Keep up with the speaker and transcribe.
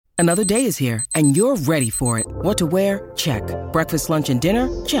Another day is here, and you're ready for it. What to wear? Check. Breakfast, lunch, and dinner?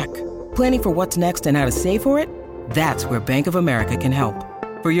 Check. Planning for what's next and how to save for it? That's where Bank of America can help.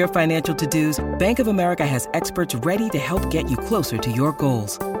 For your financial to-dos, Bank of America has experts ready to help get you closer to your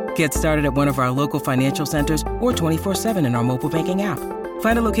goals. Get started at one of our local financial centers or 24/7 in our mobile banking app.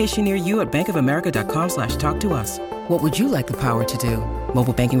 Find a location near you at bankofamerica.com/talktous. What would you like the power to do?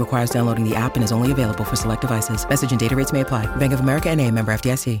 Mobile banking requires downloading the app and is only available for select devices. Message and data rates may apply. Bank of America N.A., member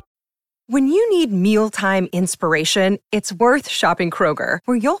FDIC. When you need mealtime inspiration, it's worth shopping Kroger,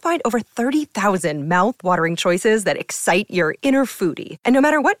 where you'll find over 30,000 mouth-watering choices that excite your inner foodie. And no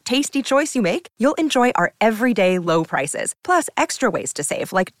matter what tasty choice you make, you'll enjoy our everyday low prices, plus extra ways to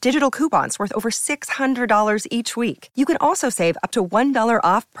save, like digital coupons worth over $600 each week. You can also save up to $1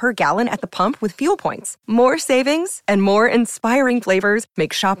 off per gallon at the pump with fuel points. More savings and more inspiring flavors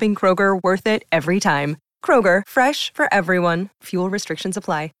make shopping Kroger worth it every time. Kroger, fresh for everyone. Fuel restrictions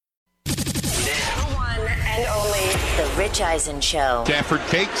apply. The Rich Eisen Show. Stafford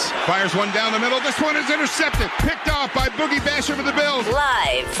takes, fires one down the middle. This one is intercepted. Picked off by Boogie Basher for the Bills.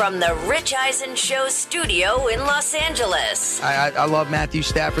 Live from the Rich Eisen Show studio in Los Angeles. I love Matthew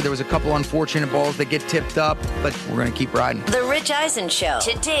Stafford. There was a couple unfortunate balls that get tipped up, but we're going to keep riding. The Rich Eisen Show.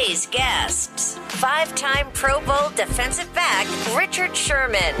 Today's guests. 5-time Pro Bowl defensive back Richard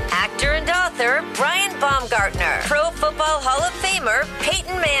Sherman. Actor and author Brian Baumgartner. Pro Football Hall of Famer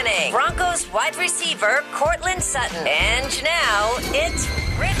Peyton Manning. Broncos wide receiver Cortland Sutton. And now, it's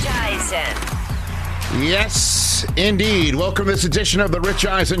Rich Eisen. Yes, indeed. Welcome to this edition of the Rich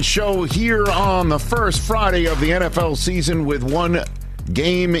Eisen Show here on the first Friday of the NFL season with one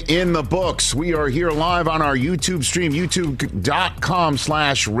game in the books. We are here live on our YouTube stream,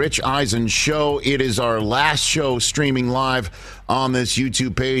 youtube.com/Rich Eisen Show. It is our last show streaming live on this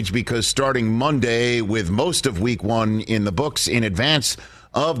YouTube page because starting Monday with most of week one in the books in advance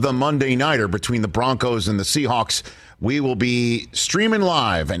of the Monday Nighter between the Broncos and the Seahawks, we will be streaming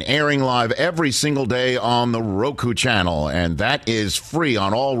live and airing live every single day on the Roku channel. And that is free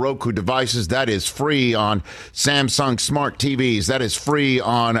on all Roku devices. That is free on Samsung Smart TVs. That is free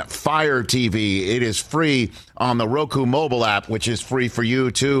on Fire TV. It is free on the Roku mobile app, which is free for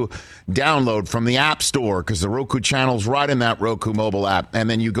you to download from the App Store because the Roku channel's right in that Roku mobile app. And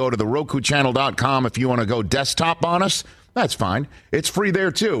then you go to the RokuChannel.com if you want to go desktop on us. That's fine. It's free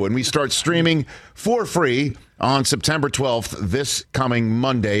there, too. And we start streaming for free on September 12th, this coming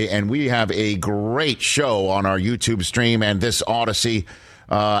Monday. And we have a great show on our YouTube stream and this Odyssey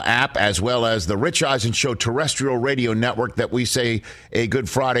app, as well as the Rich Eisen Show terrestrial radio network that we say a good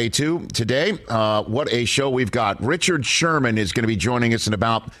Friday to today. What a show we've got. Richard Sherman is going to be joining us in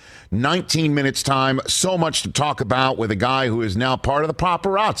about 19 minutes time. So much to talk about with a guy who is now part of the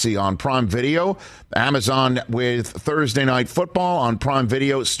paparazzi on Prime Video. Amazon with Thursday Night Football on Prime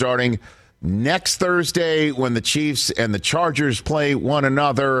Video starting next Thursday when the Chiefs and the Chargers play one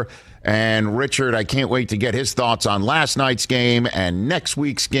another. And Richard, I can't wait to get his thoughts on last night's game and next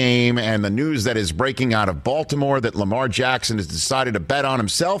week's game and the news that is breaking out of Baltimore that Lamar Jackson has decided to bet on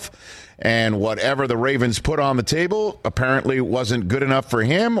himself. And whatever the Ravens put on the table apparently wasn't good enough for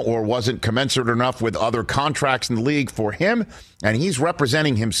him or wasn't commensurate enough with other contracts in the league for him. And he's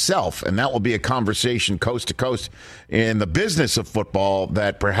representing himself. And that will be a conversation coast to coast in the business of football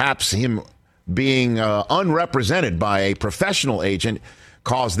that perhaps him being unrepresented by a professional agent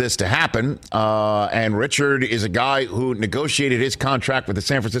caused this to happen. And Richard is a guy who negotiated his contract with the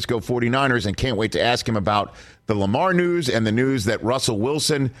San Francisco 49ers and can't wait to ask him about the Lamar news and the news that Russell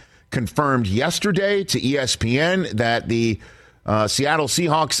Wilson confirmed yesterday to ESPN that the Seattle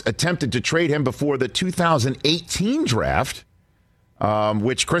Seahawks attempted to trade him before the 2018 draft,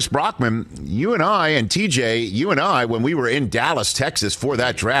 which Chris Brockman, you and I, and TJ, you and I, when we were in Dallas, Texas for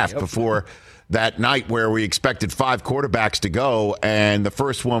that draft before that night where we expected 5 quarterbacks to go, and the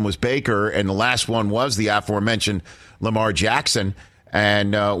first one was Baker, and the last one was the aforementioned Lamar Jackson.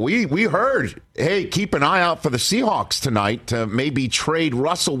 And we heard, hey, keep an eye out for the Seahawks tonight to maybe trade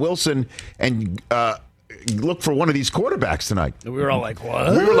Russell Wilson and look for one of these quarterbacks tonight. We were all like,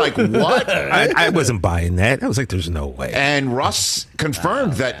 what? We were like, what? I wasn't buying that. I was like, there's no way. And Russ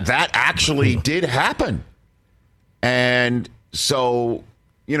confirmed that actually did happen. And so,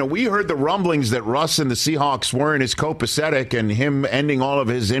 you know, we heard the rumblings that Russ and the Seahawks weren't as copacetic and him ending all of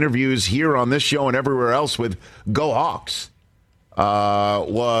his interviews here on this show and everywhere else with Go Hawks.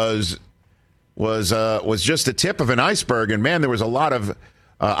 Was just the tip of an iceberg, and man, there was a lot of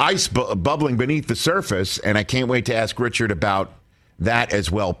ice bubbling beneath the surface. And I can't wait to ask Richard about that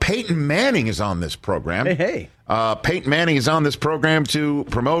as well. Peyton Manning is on this program. Hey. Peyton Manning is on this program to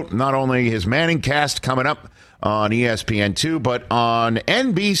promote not only his Manning cast coming up on ESPN2, but on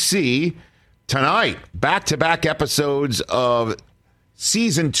NBC tonight. Back-to-back episodes of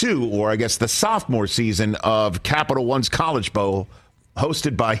Season 2, or I guess the sophomore season of Capital One's College Bowl,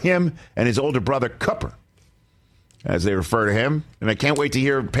 hosted by him and his older brother, Cupper, as they refer to him. And I can't wait to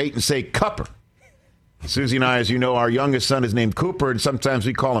hear Peyton say Cupper. Susie and I, as you know, our youngest son is named Cooper, and sometimes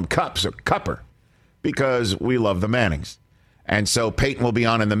we call him Cups or Cupper because we love the Mannings. And so Peyton will be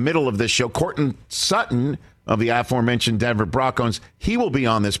on in the middle of this show. Courtland Sutton of the aforementioned Denver Broncos, he will be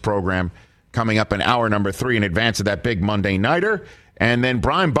on this program coming up in hour number 3 in advance of that big Monday Nighter. And then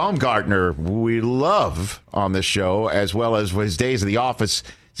Brian Baumgartner, who we love on this show, as well as his days of the office.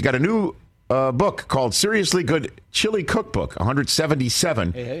 He's got a new book called Seriously Good Chili Cookbook,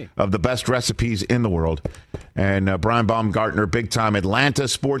 177 of the best recipes in the world. And Brian Baumgartner, big-time Atlanta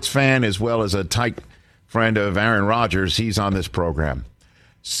sports fan, as well as a tight friend of Aaron Rodgers. He's on this program.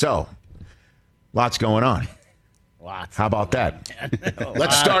 So, lots going on. Lots. How about that?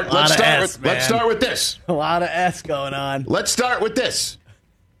 Let's start with this. A lot of S going on. Let's start with this.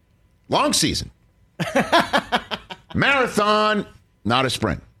 Long season. Marathon, not a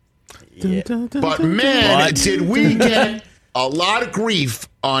sprint. Yeah. But man, did we get a lot of grief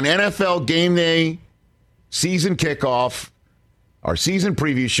on NFL Game Day season kickoff, our season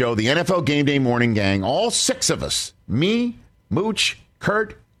preview show, the NFL Game Day Morning Gang, all 6 of us, me, Mooch,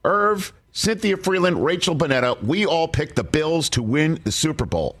 Kurt, Irv, Cynthia Freeland, Rachel Bonetta, we all picked the Bills to win the Super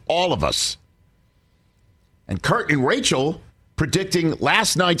Bowl. All of us. And Kurt and Rachel predicting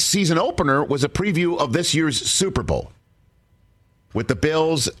last night's season opener was a preview of this year's Super Bowl with the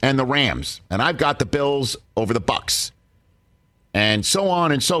Bills and the Rams. And I've got the Bills over the Bucks. And so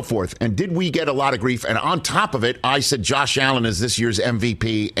on and so forth. And did we get a lot of grief? And on top of it, I said Josh Allen is this year's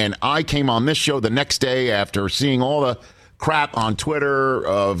MVP. And I came on this show the next day after seeing all the crap on Twitter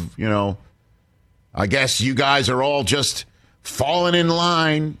of, you know, I guess you guys are all just falling in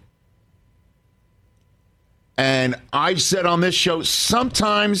line. And I said on this show,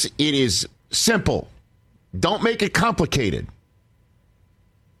 sometimes it is simple. Don't make it complicated.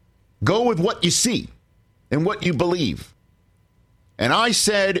 Go with what you see and what you believe. And I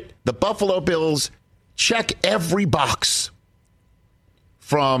said the Buffalo Bills check every box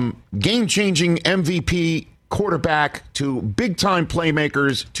from game-changing MVP quarterback to big-time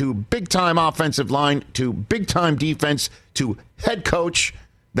playmakers to big-time offensive line to big-time defense to head coach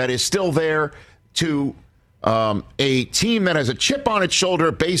that is still there to a team that has a chip on its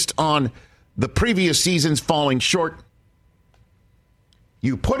shoulder based on the previous seasons falling short.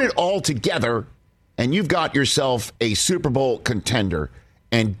 You put it all together, and you've got yourself a Super Bowl contender.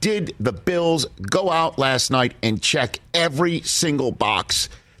 And did the Bills go out last night and check every single box?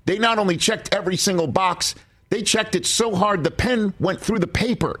 They not only checked every single box, they checked it so hard the pen went through the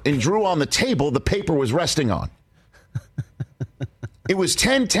paper and drew on the table the paper was resting on. It was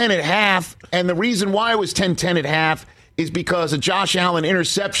 10-10 at half, and the reason why it was 10-10 at half is because a Josh Allen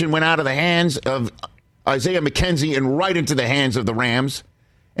interception went out of the hands of Isaiah McKenzie and right into the hands of the Rams.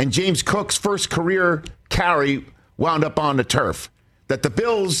 And James Cook's first career carry wound up on the turf. That the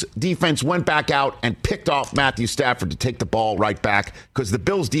Bills defense went back out and picked off Matthew Stafford to take the ball right back because the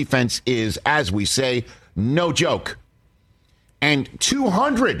Bills defense is, as we say, no joke. And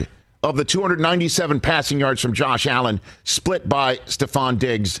 200 of the 297 passing yards from Josh Allen split by Stephon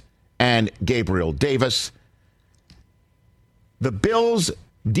Diggs and Gabriel Davis. The Bills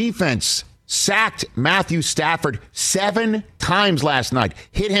defense sacked Matthew Stafford 7 times last night,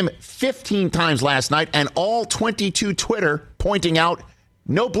 hit him 15 times last night, and all 22 Twitter pointing out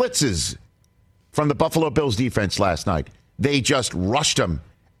no blitzes from the Buffalo Bills defense last night. They just rushed him,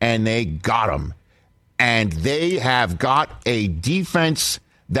 and they got him. And they have got a defense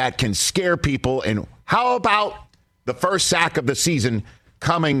that can scare people. And how about the first sack of the season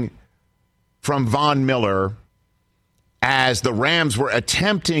coming from Von Miller as the Rams were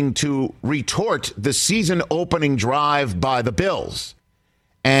attempting to retort the season opening drive by the Bills.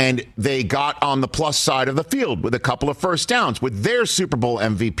 And they got on the plus side of the field with a couple of first downs with their Super Bowl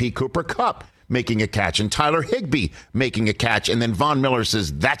MVP, Cooper Kupp, making a catch and Tyler Higbee making a catch. And then Von Miller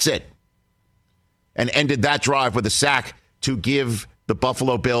says, that's it. And ended that drive with a sack to give the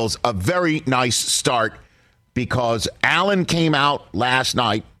Buffalo Bills a very nice start because Allen came out last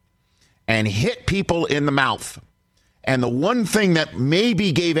night and hit people in the mouth. And the one thing that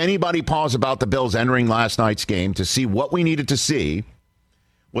maybe gave anybody pause about the Bills entering last night's game to see what we needed to see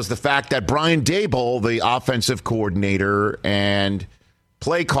was the fact that Brian Daboll, the offensive coordinator and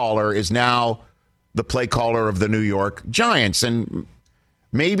play caller, is now the play caller of the New York Giants. And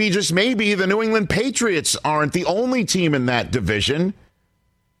maybe, just maybe, the New England Patriots aren't the only team in that division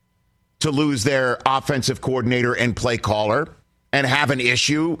to lose their offensive coordinator and play caller and have an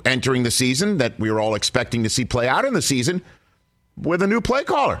issue entering the season that we were all expecting to see play out in the season with a new play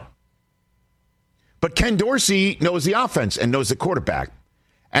caller. But Ken Dorsey knows the offense and knows the quarterback.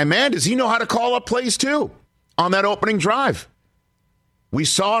 And, man, does he know how to call up plays, too, on that opening drive. We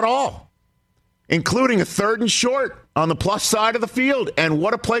saw it all, including a 3rd and short on the plus side of the field. And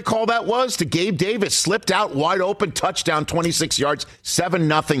what a play call that was to Gabe Davis. Slipped out wide open, touchdown, 26 yards,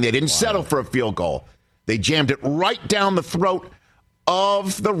 7-0. They didn't settle for a field goal. They jammed it right down the throat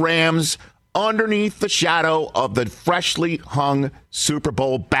of the Rams underneath the shadow of the freshly hung Super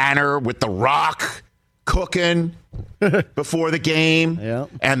Bowl banner with The Rock cooking before the game. Yep.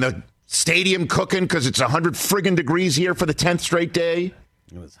 And the stadium cooking because it's 100 friggin' degrees here for the 10th straight day.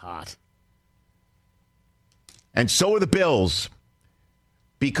 It was hot. And so are the Bills,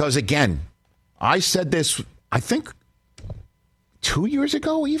 because, again, I said this, I think, 2 years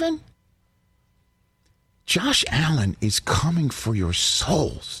ago even. Josh Allen is coming for your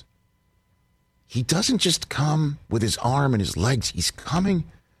souls. He doesn't just come with his arm and his legs. He's coming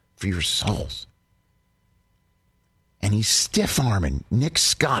for your souls. And he's stiff-arming Nick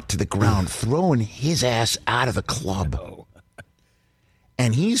Scott to the ground, throwing his ass out of the club.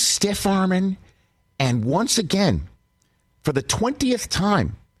 And he's stiff-arming. And once again, for the 20th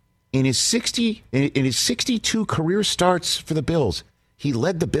time in his 62 career starts for the Bills, he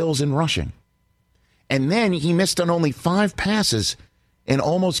led the Bills in rushing. And then he missed on only 5 passes and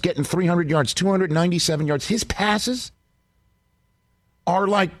almost getting 300 yards, 297 yards. His passes are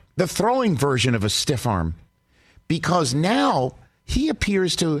like the throwing version of a stiff arm, because now he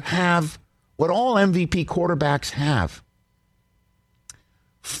appears to have what all MVP quarterbacks have: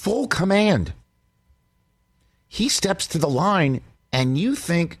 full command. He steps to the line, and you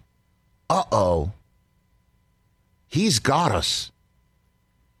think, uh-oh, he's got us.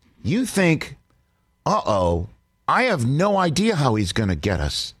 You think, uh-oh, I have no idea how he's going to get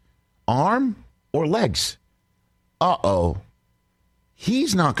us. Arm or legs? Uh-oh,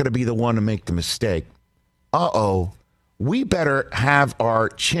 he's not going to be the one to make the mistake. Uh-oh, we better have our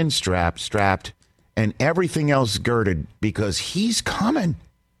chin strapped and everything else girded, because he's coming.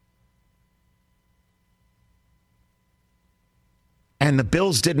 And the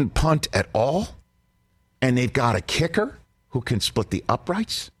Bills didn't punt at all. And they've got a kicker who can split the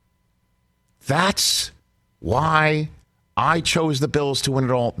uprights. That's why I chose the Bills to win it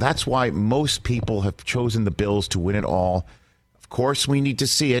all. That's why most people have chosen the Bills to win it all. Of course, we need to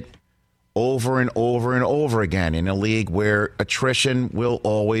see it over and over and over again in a league where attrition will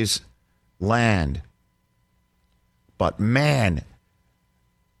always land. But, man,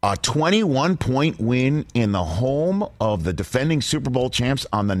 a 21-point win in the home of the defending Super Bowl champs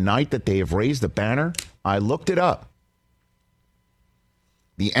on the night that they have raised the banner. I looked it up.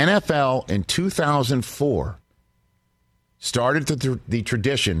 The NFL in 2004 started the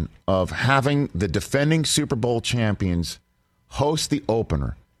tradition of having the defending Super Bowl champions host the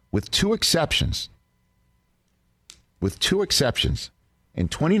opener, with two exceptions. In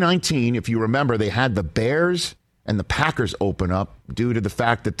 2019, if you remember, they had the Bears and the Packers open up due to the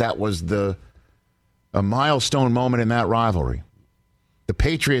fact that that was a milestone moment in that rivalry. The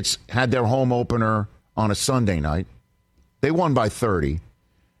Patriots had their home opener on a Sunday night. They won by 30.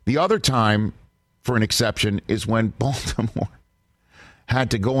 The other time, for an exception, is when Baltimore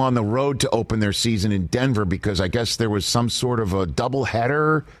had to go on the road to open their season in Denver, because I guess there was some sort of a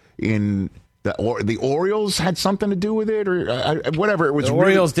doubleheader in the Orioles had something to do with it, or whatever. It was the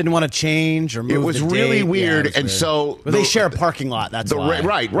Orioles didn't want to change or move. It was the really date. weird, Yeah, and weird. so but they share a parking lot. That's why.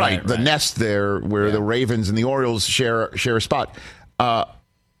 Right. The nest there, where the Ravens and the Orioles share a spot. A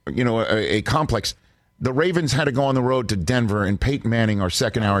complex. The Ravens had to go on the road to Denver, and Peyton Manning, our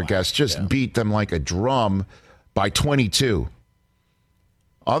second-hour guest, just beat them like a drum by 22.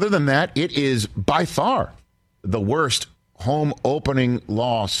 Other than that, it is by far the worst home opening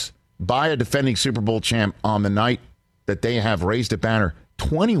loss by a defending Super Bowl champ on the night that they have raised a banner.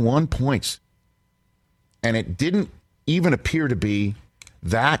 21 points. And it didn't even appear to be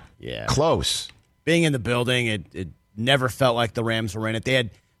that close. Being in the building, it never felt like the Rams were in it. They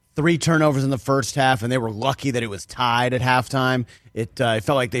had 3 turnovers in the first half, and they were lucky that it was tied at halftime. It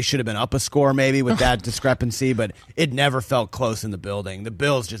felt like they should have been up a score maybe with that discrepancy, but it never felt close in the building. The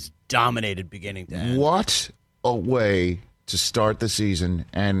Bills just dominated beginning to end. What a way to start the season.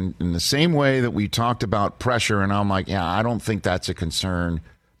 And in the same way that we talked about pressure, and I'm like, I don't think that's a concern.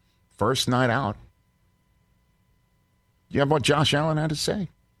 First night out. You have what Josh Allen had to say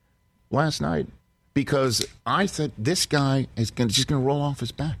last night. because I said this guy is just going to roll off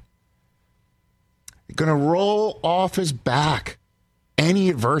his back. Going to roll off his back. Any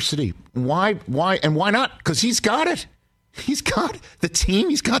adversity. Why, and why not? Because he's got it. He's got the team.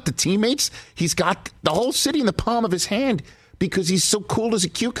 He's got the teammates. He's got the whole city in the palm of his hand because he's so cool as a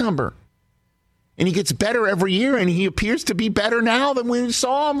cucumber. And he gets better every year, and he appears to be better now than we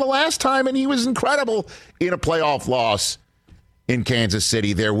saw him the last time, and he was incredible in a playoff loss in Kansas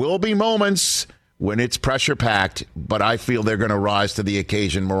City. There will be moments when it's pressure-packed, but I feel they're going to rise to the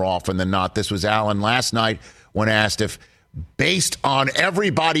occasion more often than not. This was Allen last night when asked if, based on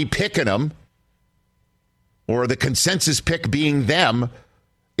everybody picking them, or the consensus pick being them,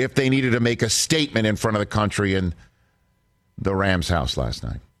 if they needed to make a statement in front of the country in the Rams' house last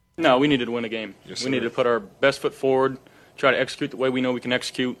night. No, we needed to win a game. Yes, we needed to put our best foot forward, try to execute the way we know we can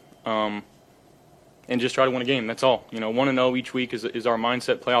execute, and just try to win a game. That's all. 1-0 each week is our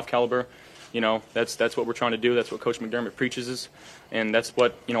mindset, playoff caliber. That's what we're trying to do. That's what Coach McDermott preaches, and that's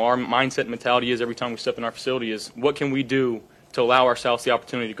what our mindset and mentality is every time we step in our facility. Is what can we do to allow ourselves the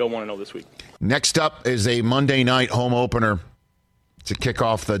opportunity to go 1-0 this week. Next up is a Monday night home opener to kick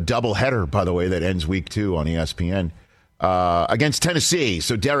off the doubleheader, by the way, that ends week 2 on ESPN. Against Tennessee.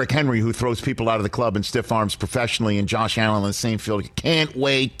 So Derrick Henry, who throws people out of the club in stiff arms professionally, and Josh Allen in the same field. Can't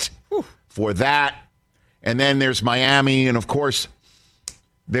wait for that. And then there's Miami. And, of course,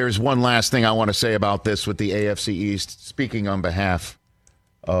 there's one last thing I want to say about this with the AFC East. Speaking on behalf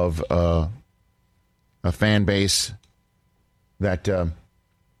of a fan base that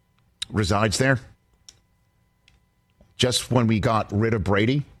resides there. Just when we got rid of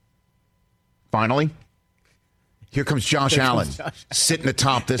Brady, finally, here comes Josh Allen sitting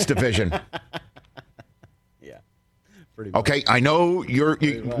atop this division. Yeah, pretty much. Okay, I know you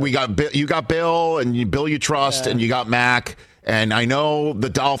got Bill, and Bill you trust, and you got Mac, and I know the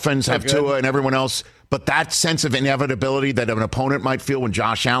Dolphins have Tua and everyone else, but that sense of inevitability that an opponent might feel when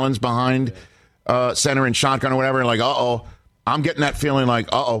Josh Allen's behind center and shotgun or whatever, like, uh-oh. I'm getting that feeling like,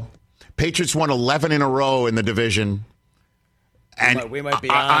 uh-oh. Patriots won 11 in a row in the division. And we might be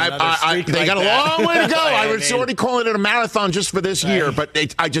on another streak they like got that. a long way to go. I was already calling it a marathon just for this year, but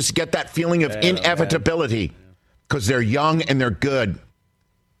I just get that feeling of inevitability because they're young and they're good.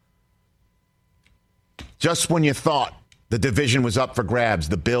 Just when you thought the division was up for grabs,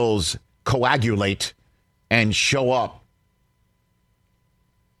 the Bills coagulate and show up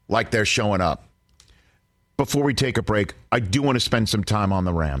like they're showing up. Before we take a break, I do want to spend some time on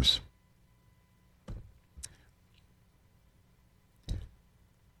the Rams.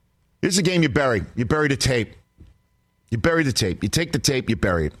 This is a game you bury. You bury the tape. You bury the tape. You take the tape, you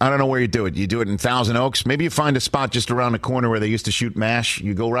bury it. I don't know where you do it. You do it in Thousand Oaks. Maybe you find a spot just around the corner where they used to shoot MASH.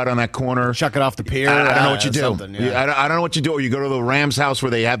 You go right on that corner. Chuck it off the pier. I don't know what you do. Yeah. I don't know what you do. Or you go to the Rams house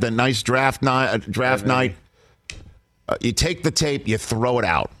where they have that nice draft night. You take the tape, you throw it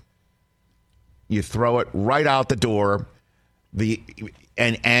out. You throw it right out the door.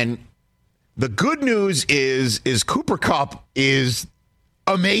 And the good news is Cooper Kupp is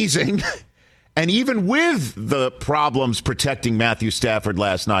amazing. And even with the problems protecting Matthew Stafford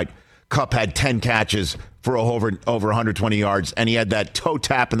last night, Kupp had 10 catches for over 120 yards, and he had that toe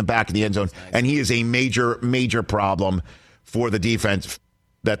tap in the back of the end zone. And he is a major, major problem for the defense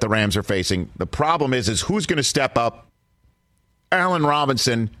that the Rams are facing. The problem is who's going to step up? Allen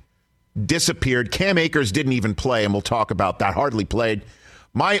Robinson disappeared. Cam Akers didn't even play, and we'll talk about that. Hardly played.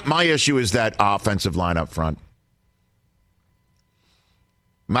 My issue is that offensive line up front.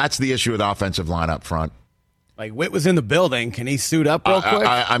 That's the issue with offensive line up front. Like, Witt was in the building. Can he suit up real quick?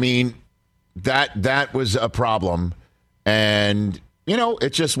 I mean, that was a problem. And,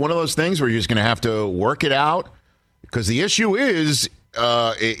 it's just one of those things where you're just going to have to work it out. Because the issue is,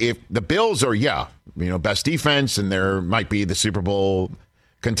 if the Bills are, best defense, and there might be the Super Bowl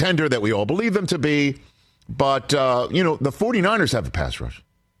contender that we all believe them to be. But, the 49ers have a pass rush.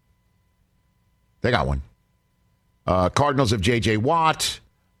 They got one. Cardinals have J.J. Watt.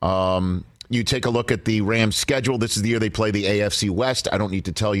 You take a look at the Rams' schedule. This is the year they play the AFC West. I don't need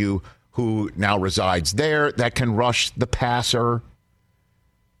to tell you who now resides there that can rush the passer.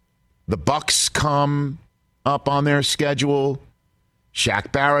 The Bucks come up on their schedule.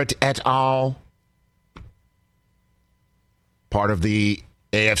 Shaq Barrett et al. Part of the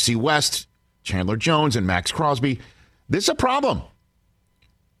AFC West, Chandler Jones and Max Crosby. This is a problem.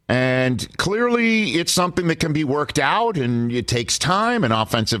 And clearly it's something that can be worked out, and it takes time, and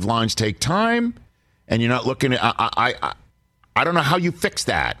offensive lines take time, and you're not looking at I don't know how you fix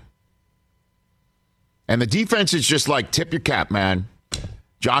that. And the defense is just like, tip your cap, man.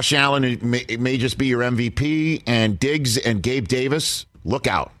 Josh Allen may just be your MVP, and Diggs and Gabe Davis, look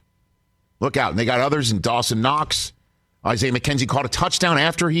out. Look out. And they got others in Dawson Knox. Isaiah McKenzie caught a touchdown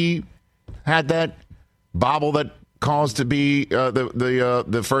after he had that bobble that caused to be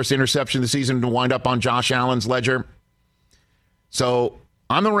the first interception of the season to wind up on Josh Allen's ledger. So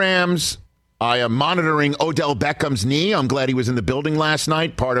on the Rams, I am monitoring Odell Beckham's knee. I'm glad he was in the building last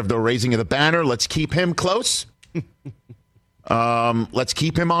night, part of the raising of the banner. Let's keep him close. Let's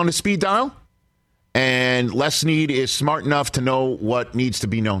keep him on the speed dial. And Les Snead is smart enough to know what needs to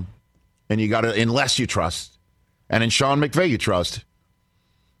be known. And you got to, unless you trust. And in Sean McVay, you trust.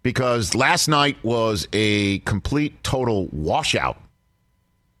 Because last night was a complete, total washout.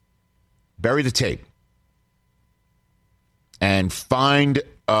 Bury the tape. And find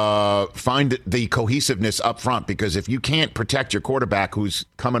the cohesiveness up front, because if you can't protect your quarterback who's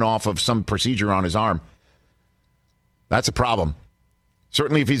coming off of some procedure on his arm, that's a problem.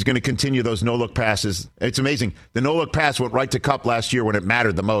 Certainly if he's going to continue those no-look passes. It's amazing. The no-look pass went right to Kupp last year when it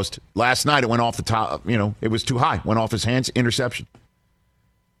mattered the most. Last night it went off the top, it was too high. Went off his hands, interception.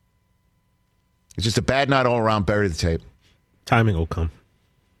 It's just a bad night all around. Bury the tape. Timing will come.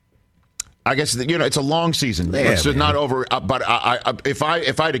 I guess it's a long season. Yeah, it's just not over. But if I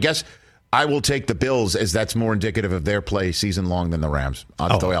had to guess, I will take the Bills, as that's more indicative of their play season long than the Rams.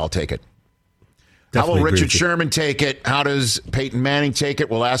 That's the way I'll take it. How will Richard Sherman take it? How does Peyton Manning take it?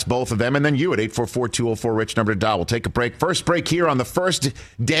 We'll ask both of them, and then you at 844-204-RICH, number to dial. We'll take a break. First break here on the first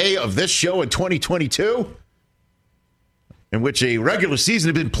day of this show in 2022, in which a regular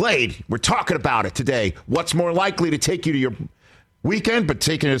season has been played. We're talking about it today. What's more likely to take you to your weekend, but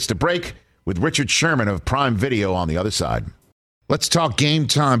taking us to break with Richard Sherman of Prime Video on the other side. Let's talk Game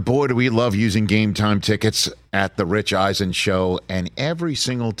Time. Boy, do we love using Game Time tickets at the Rich Eisen Show. And every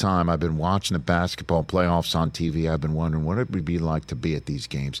single time I've been watching the basketball playoffs on TV, I've been wondering what it would be like to be at these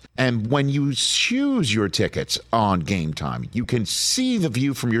games. And when you choose your tickets on Game Time, you can see the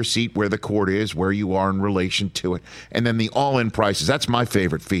view from your seat where the court is, where you are in relation to it. And then the all-in prices. That's my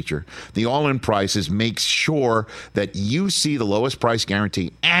favorite feature. The all-in prices makes sure that you see the lowest price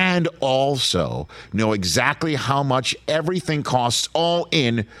guarantee and also know exactly how much everything costs all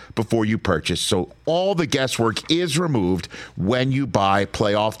in before you purchase. So all the guesswork is removed when you buy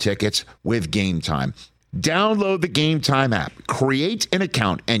playoff tickets with Game Time. Download the Game Time app, create an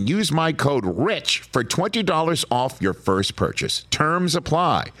account, and use my code RICH for $20 off your first purchase. Terms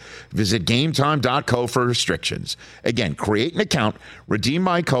apply. Visit GameTime.co for restrictions. Again, create an account, redeem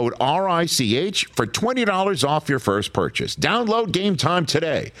my code RICH for $20 off your first purchase. Download Game Time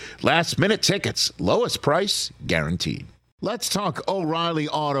today. Last minute tickets, lowest price guaranteed. Let's talk O'Reilly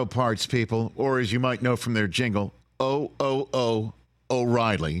Auto Parts, people, or as you might know from their jingle, O'Reilly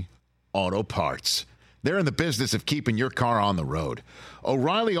Auto Parts. They're in the business of keeping your car on the road.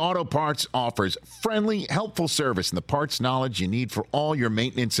 O'Reilly Auto Parts offers friendly, helpful service and the parts knowledge you need for all your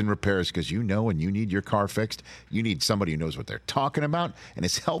maintenance and repairs, because when you need your car fixed, you need somebody who knows what they're talking about and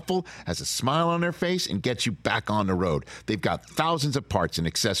is helpful, has a smile on their face, and gets you back on the road. They've got thousands of parts and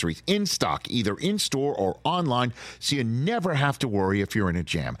accessories in stock, either in-store or online, so you never have to worry if you're in a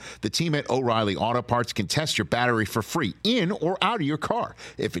jam. The team at O'Reilly Auto Parts can test your battery for free in or out of your car.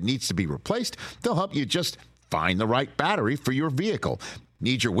 If it needs to be replaced, they'll help you just find the right battery for your vehicle.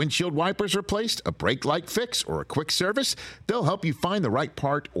 Need your windshield wipers replaced, a brake light fix, or a quick service? They'll help you find the right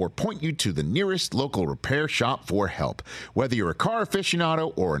part or point you to the nearest local repair shop for help. Whether you're a car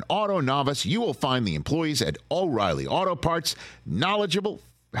aficionado or an auto novice, you will find the employees at O'Reilly Auto Parts knowledgeable,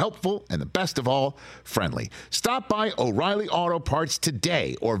 helpful, and the best of all, friendly. Stop by O'Reilly Auto Parts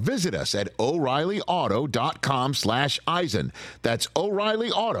today or visit us at O'ReillyAuto.com/Eisen. That's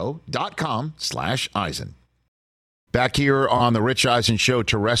O'ReillyAuto.com/Eisen. Back here on the Rich Eisen Show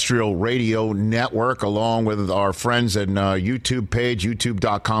terrestrial radio network, along with our friends at YouTube page,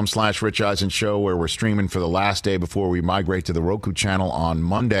 youtube.com/Rich Eisen Show, where we're streaming for the last day before we migrate to the Roku channel on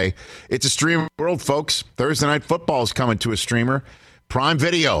Monday. It's a stream world, folks. Thursday Night Football is coming to a streamer. Prime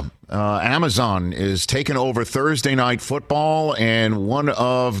Video, Amazon is taking over Thursday Night Football, and one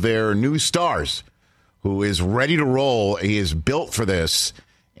of their new stars who is ready to roll, he is built for this.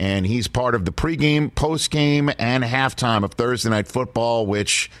 And he's part of the pregame, postgame, and halftime of Thursday Night Football,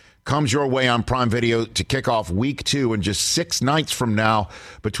 which comes your way on Prime Video to kick off week 2 in just 6 nights from now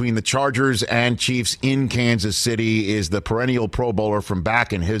between the Chargers and Chiefs in Kansas City. Is the perennial Pro Bowler from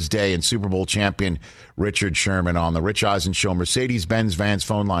back in his day and Super Bowl champion Richard Sherman on the Rich Eisen Show, Mercedes-Benz Vans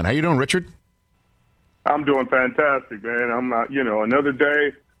phone line. How you doing, Richard? I'm doing fantastic, man. I'm another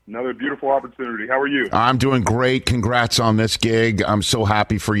day. Another beautiful opportunity. How are you? I'm doing great. Congrats on this gig. I'm so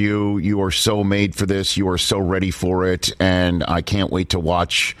happy for you. You are so made for this. You are so ready for it. And I can't wait to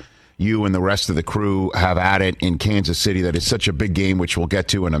watch you and the rest of the crew have at it in Kansas City. That is such a big game, which we'll get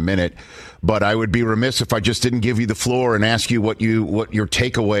to in a minute. But I would be remiss if I just didn't give you the floor and ask you what your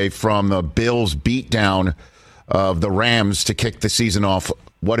takeaway from the Bills beatdown of the Rams to kick the season off.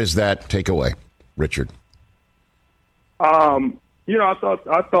 What is that takeaway, Richard? I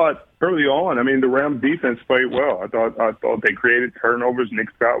thought early on, I mean, the Rams defense played well. I thought they created turnovers. Nick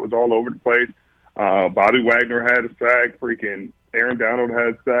Scott was all over the place. Bobby Wagner had a sack. Freaking Aaron Donald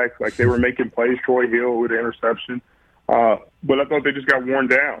had sacks. Like, they were making plays. Troy Hill with an interception. But I thought they just got worn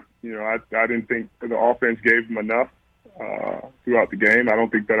down. I didn't think the offense gave them enough throughout the game. I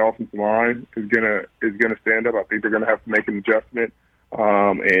don't think that offensive line is gonna stand up. I think they're gonna have to make an adjustment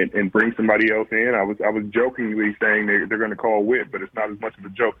and bring somebody else in. I was jokingly saying they're going to call Witt, but it's not as much of a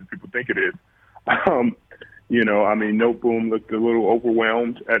joke as people think it is. Noteboom looked a little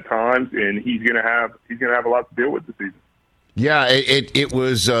overwhelmed at times, and he's gonna have a lot to deal with this season. Yeah, it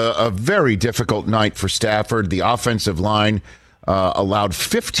was a very difficult night for Stafford. The offensive line allowed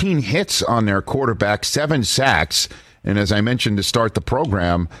 15 hits on their quarterback, 7 sacks, and as I mentioned to start the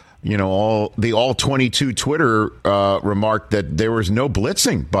program, all 22 Twitter remarked that there was no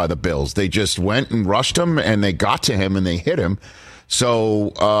blitzing by the Bills. They just went and rushed him, and they got to him, and they hit him.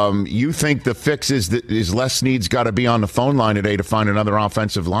 So you think the fix is Les Snead's got to be on the phone line today to find another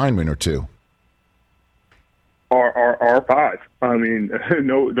offensive lineman or two? R5. I mean,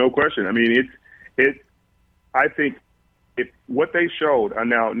 no question. I mean, I think if what they showed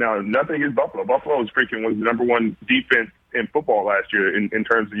now nothing is Buffalo. Buffalo was the number one defense in football last year in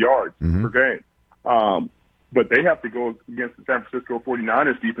terms of yards per game. But they have to go against the San Francisco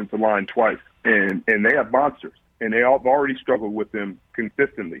 49ers defensive line twice, and they have monsters, and they have already struggled with them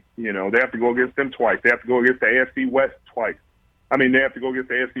consistently. They have to go against them twice. They have to go against the AFC West twice. I mean, they have to go against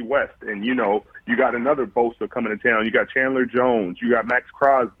the AFC West, and you got another Bosa coming to town. You got Chandler Jones. You got Max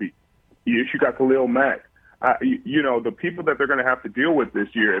Crosby. You got Khalil Mack. The people that they're going to have to deal with this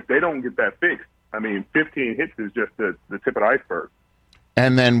year, if they don't get that fixed, I mean, 15 hits is just the tip of the iceberg.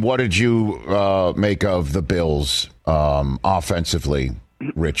 And then what did you make of the Bills offensively,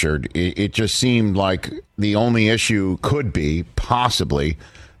 Richard? It just seemed like the only issue could be possibly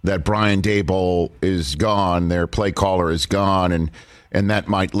that Brian Daboll is gone, their play caller is gone, and that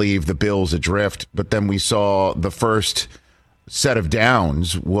might leave the Bills adrift. But then we saw the first set of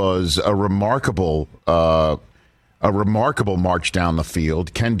downs was a remarkable march down the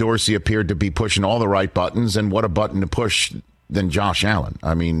field. Ken Dorsey appeared to be pushing all the right buttons, and what a button to push than Josh Allen.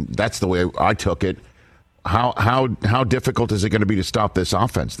 I mean, that's the way I took it. How difficult is it going to be to stop this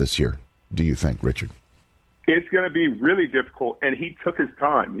offense this year, do you think, Richard? It's going to be really difficult, and he took his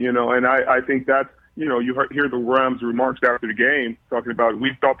time, and I think that's, you hear the Rams' remarks after the game talking about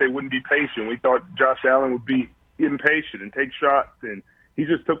we thought they wouldn't be patient. We thought Josh Allen would be impatient and take shots, and he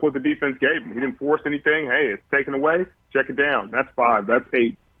just took what the defense gave him. He didn't force anything. Hey, it's taken away. Check it down. That's 5. That's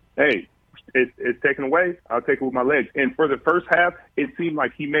 8. Hey, it's taken away. I'll take it with my legs. And for the first half, it seemed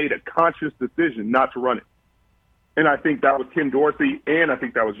like he made a conscious decision not to run it. And I think that was Ken Dorsey, and I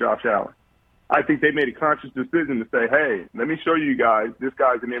think that was Josh Allen. I think they made a conscious decision to say, hey, let me show you guys, this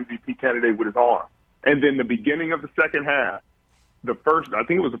guy's an MVP candidate with his arm. And then the beginning of the second half, I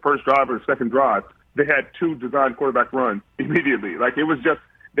think it was the first drive or the second drive, they had 2 designed quarterback runs immediately. Like, it was just,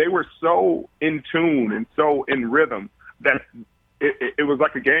 they were so in tune and so in rhythm that it was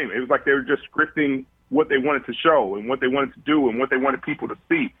like a game. It was like they were just scripting what they wanted to show and what they wanted to do and what they wanted people to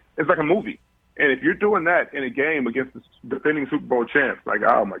see. It's like a movie. And if you're doing that in a game against the defending Super Bowl champs, like,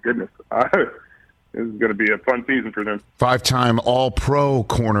 oh, my goodness, this is going to be a fun season for them. 5-time All-Pro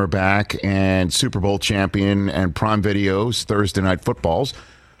cornerback and Super Bowl champion and Prime Video's Thursday Night Footballs,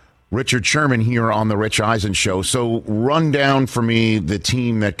 Richard Sherman here on the Rich Eisen Show. So run down for me the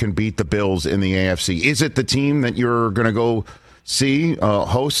team that can beat the Bills in the AFC. Is it the team that you're going to go see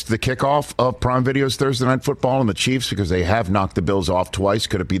host the kickoff of Prime Video's Thursday Night Football and the Chiefs, because they have knocked the Bills off twice?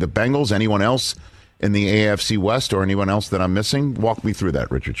 Could it be the Bengals? Anyone else in the AFC West or anyone else that I'm missing? Walk me through that,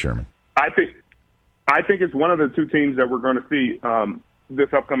 Richard Sherman. I think it's one of the 2 teams that we're going to see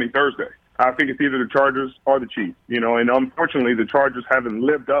this upcoming Thursday. I think it's either the Chargers or the Chiefs. And unfortunately, the Chargers haven't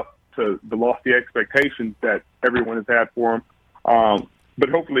lived up to the lofty expectations that everyone has had for them. But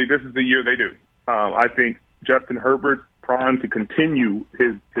hopefully this is the year they do. I think Justin Herbert primed to continue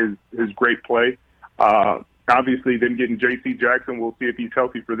his great play. Obviously, then getting J.C. Jackson, we'll see if he's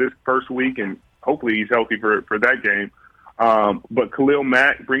healthy for this first week, and hopefully he's healthy for that game. But Khalil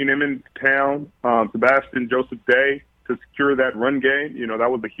Mack, bringing him into town, Sebastian Joseph-Day to secure that run game,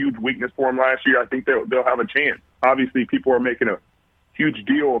 that was a huge weakness for him last year. I think they'll have a chance. Obviously, people are making a huge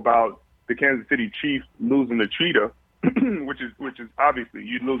deal about the Kansas City Chiefs losing the Cheetah, which is obviously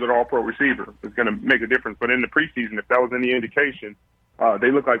you'd lose an all-pro receiver. It's going to make a difference. But in the preseason, if that was any indication,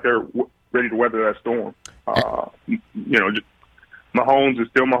 they look like they're ready to weather that storm. Mahomes is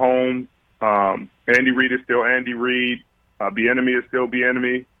still Mahomes. Andy Reid is still Andy Reid. Bieniemy is still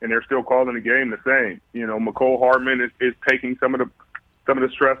Bieniemy, and they're still calling the game the same. McCole Hardman is taking some of the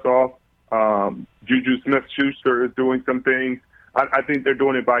stress off. Juju Smith-Schuster is doing some things. I think they're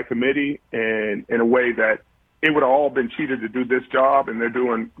doing it by committee and in a way that it would have all been cheated to do this job, and they're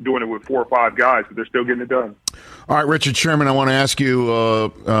doing it with 4 or 5 guys, but they're still getting it done. All right, Richard Sherman, I want to ask you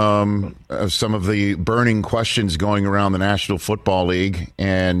some of the burning questions going around the National Football League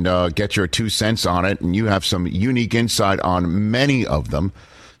and get your 2 cents on it, and you have some unique insight on many of them.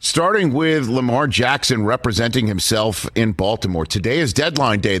 Starting with Lamar Jackson representing himself in Baltimore. Today is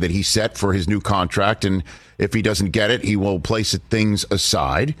deadline day that he set for his new contract, and if he doesn't get it, he will place things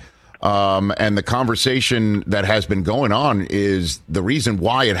aside. And the conversation that has been going on is the reason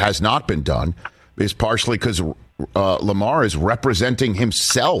why it has not been done is partially because Lamar is representing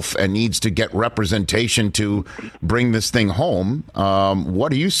himself and needs to get representation to bring this thing home.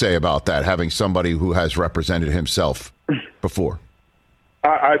 What do you say about that, having somebody who has represented himself before?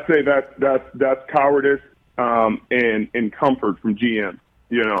 I say that's cowardice and comfort from GMs.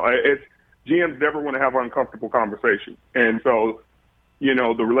 GMs never want to have uncomfortable conversations, and so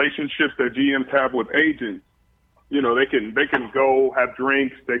the relationships that GMs have with agents, they can go have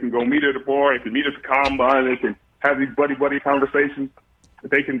drinks, they can go meet at a bar, they can meet at the combine, they can have these buddy conversations.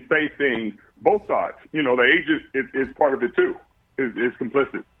 They can say things, both sides. The agent is part of it too, is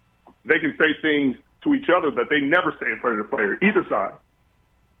complicit. They can say things to each other that they never say in front of the player, either side.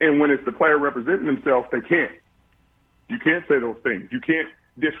 And when it's the player representing themselves, they can't. You can't say those things. You can't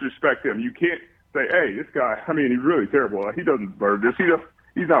disrespect him. You can't say, hey, this guy, he's really terrible. He doesn't deserve this.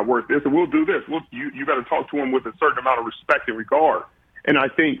 He's not worth this, and we'll do this. You got to talk to him with a certain amount of respect and regard. And I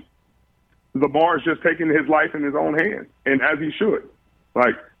think Lamar is just taking his life in his own hands, and as he should.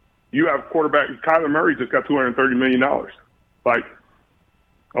 Like, you have quarterback, Kyler Murray just got $230 million. Like,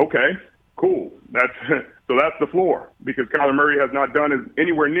 okay, cool. So that's the floor, because Kyler Murray has not done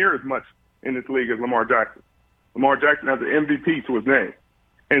anywhere near as much in this league as Lamar Jackson. Lamar Jackson has an MVP to his name.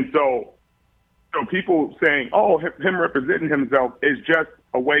 And so people saying, oh, him representing himself is just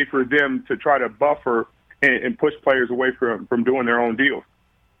a way for them to try to buffer and push players away from doing their own deals.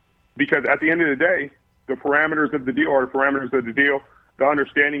 Because at the end of the day, the parameters of the deal are the parameters of the deal. The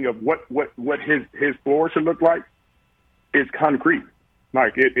understanding of what his floor should look like is concrete.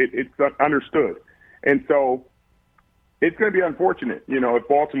 Like, it's understood. And so it's going to be unfortunate, if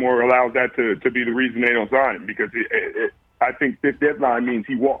Baltimore allows that to be the reason they don't sign him, because I think this deadline means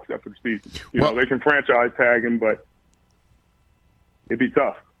he walks after the season. They can franchise tag him, but it'd be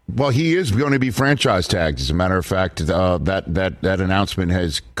tough. Well, he is going to be franchise tagged. As a matter of fact, that announcement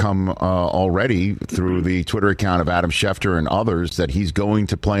has come already through the Twitter account of Adam Schefter and others that he's going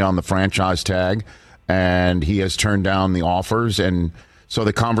to play on the franchise tag, and he has turned down the offers. And so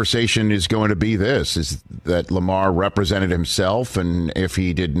the conversation is going to be this, is that Lamar represented himself, and if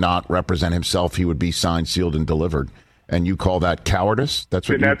he did not represent himself, he would be signed, sealed, and delivered. And you call that cowardice? That's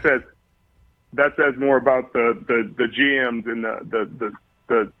what that says more about the GMs and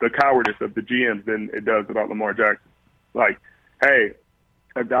the cowardice of the GMs than it does about Lamar Jackson. Like, hey,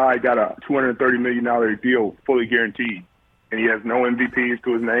 a guy got a $230 million deal fully guaranteed, and he has no MVPs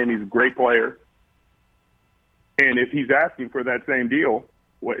to his name. He's a great player. And if he's asking for that same deal,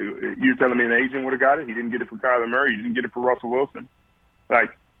 you're telling me an agent would have got it? He didn't get it for Kyler Murray. He didn't get it for Russell Wilson.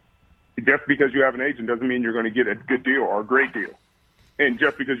 Like, just because you have an agent doesn't mean you're going to get a good deal or a great deal. And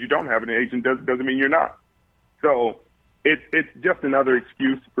just because you don't have an agent doesn't mean you're not. So it's just another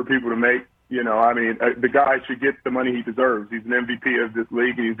excuse for people to make. The guy should get the money he deserves. He's an MVP of this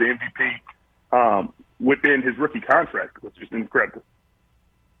league, and he's the MVP within his rookie contract, which is incredible.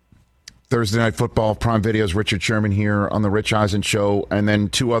 Thursday Night Football, Prime Video's Richard Sherman here on the Rich Eisen Show. And then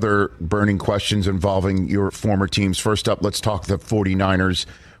 2 other burning questions involving your former teams. First up, let's talk the 49ers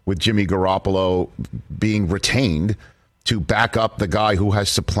with Jimmy Garoppolo being retained to back up the guy who has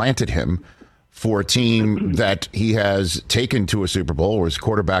supplanted him for a team that he has taken to a Super Bowl, or is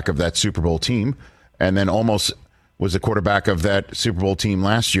quarterback of that Super Bowl team, and then almost was the quarterback of that Super Bowl team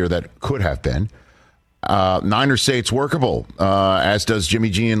last year that could have been. Niners say it's workable, as does Jimmy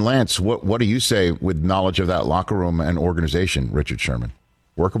G and Lance. What do you say with knowledge of that locker room and organization, Richard Sherman?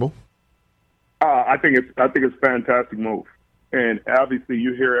 Workable? I think it's a fantastic move, and obviously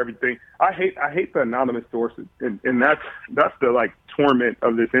you hear everything. I hate the anonymous sources, and that's the torment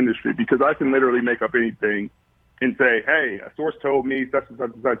of this industry, because I can literally make up anything and say, hey, a source told me such and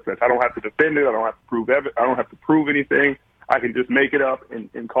such and such and such. I don't have to defend it. I don't have to prove I don't have to prove anything. I can just make it up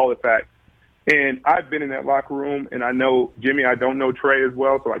and call it fact. And I've been in that locker room, and I know Jimmy. I don't know Trey as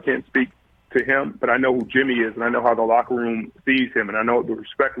well, so I can't speak to him, but I know who Jimmy is, and I know how the locker room sees him, and I know the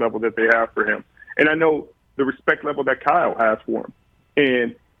respect level that they have for him. And I know the respect level that Kyle has for him.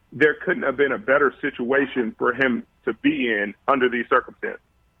 And there couldn't have been a better situation for him to be in under these circumstances.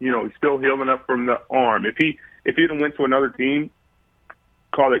 You know, he's still healing up from the arm. If he went to another team,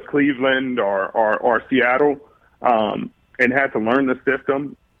 call it Cleveland or Seattle, and had to learn the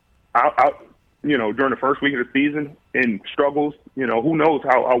system out during the first week of the season and struggles, who knows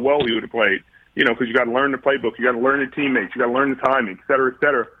how well he would have played, because you got to learn the playbook, you got to learn the teammates, you got to learn the timing, et cetera, et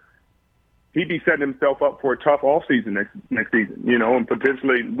cetera. He'd be setting himself up for a tough offseason next season, and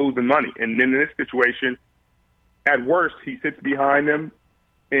potentially losing money. And then in this situation, at worst, he sits behind them,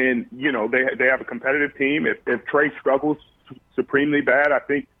 and, they have a competitive team. If Trey struggles supremely bad, I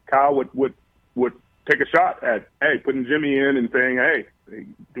think Kyle would take a shot at, hey, putting Jimmy in and saying, hey,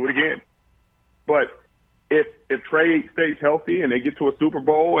 do it again. But if Trey stays healthy and they get to a Super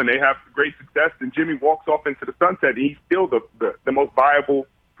Bowl and they have great success, then Jimmy walks off into the sunset, and he's still the most viable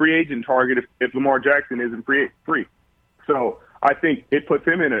free agent target if Lamar Jackson isn't free. So I think it puts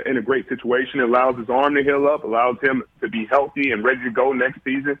him in a great situation. It allows his arm to heal up, allows him to be healthy and ready to go next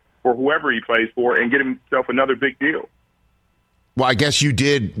season for whoever he plays for and get himself another big deal. Well, I guess you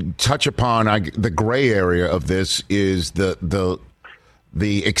did touch upon the gray area of this is the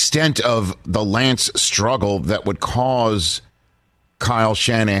extent of the Lance struggle that would cause Kyle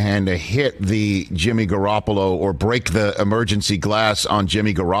Shanahan to hit the Jimmy Garoppolo or break the emergency glass on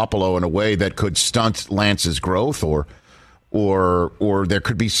Jimmy Garoppolo in a way that could stunt Lance's growth, or there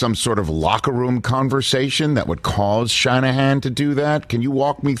could be some sort of locker room conversation that would cause Shanahan to do that. Can you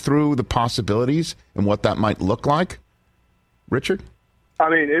walk me through the possibilities and what that might look like, Richard? I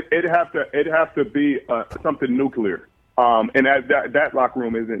mean, it'd have to be something nuclear. And that locker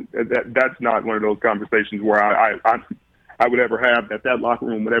room that's not one of those conversations where I would ever have that locker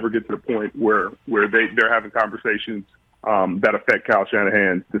room would ever get to the point where they're having conversations that affect Kyle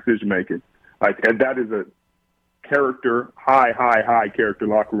Shanahan's decision making. And that is a high character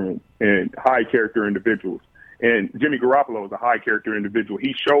locker room and high character individuals. And Jimmy Garoppolo is a high character individual.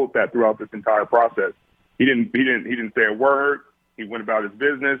 He showed that throughout this entire process. He didn't say a word. He went about his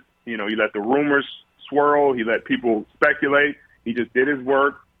business. He let the rumors swirl. He let people speculate. He just did his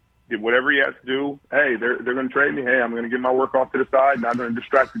work, did whatever he has to do. Hey, they're going to trade me. Hey, I'm going to get my work off to the side. Not going to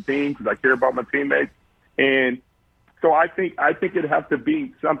distract the team because I care about my teammates. And so I think it'd have to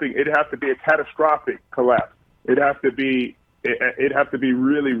be something. It'd have to be a catastrophic collapse. It'd have to be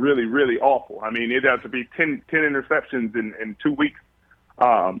really, really, really awful. I mean, it'd have to be 10 interceptions in 2 weeks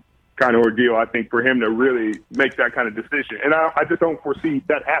kind of ordeal, I think, for him to really make that kind of decision. And I just don't foresee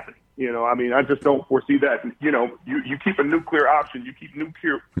that happening. I just don't foresee that. You keep a nuclear option, you keep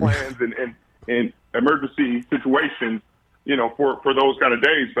nuclear plans and emergency situations, for those kind of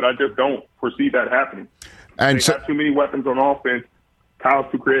days. But I just don't foresee that happening. And they got too many weapons on offense.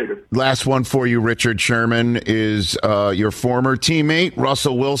 Kyle's too creative. Last one for you, Richard. Sherman is your former teammate,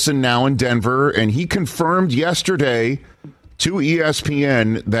 Russell Wilson, now in Denver. And he confirmed yesterday to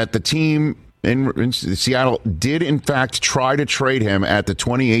ESPN that the team in Seattle did, in fact, try to trade him at the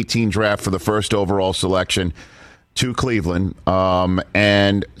 2018 draft for the first overall selection to Cleveland.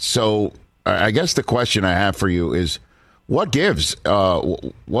 And so I guess the question I have for you is, what gives?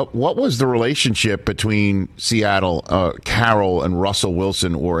 What was the relationship between Seattle, Carroll, and Russell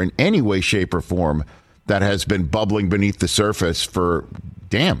Wilson, or in any way, shape, or form that has been bubbling beneath the surface for,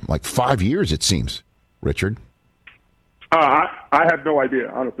 like 5 years, it seems, Richard? I have no idea,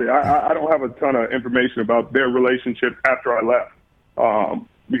 honestly. I don't have a ton of information about their relationship after I left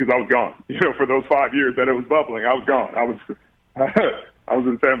because I was gone. For those 5 years that it was bubbling, I was gone. I was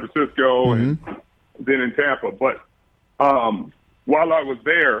in San Francisco and then in Tampa. But while I was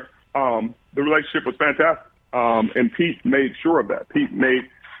there, the relationship was fantastic, and Pete made sure of that. Pete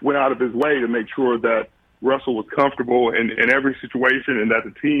went out of his way to make sure that Russell was comfortable in every situation, and that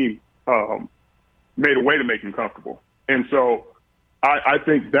the team made a way to make him comfortable. And so I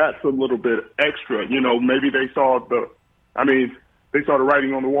think that's a little bit extra. Maybe they saw the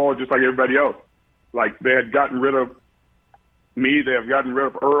writing on the wall just like everybody else. Like, they had gotten rid of me, they have gotten rid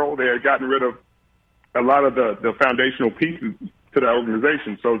of Earl, they had gotten rid of a lot of the foundational pieces to that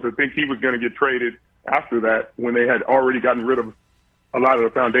organization. So to think he was going to get traded after that when they had already gotten rid of a lot of the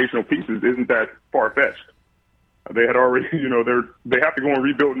foundational pieces isn't that far-fetched. They had already, they have to go in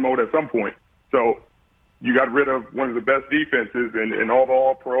rebuilding mode at some point. So you got rid of one of the best defenses and all the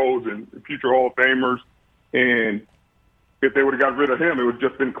All-Pros and future Hall of Famers, And if they would have got rid of him, it would have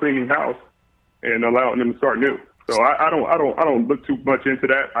just been cleaning house and allowing them to start new. So I don't look too much into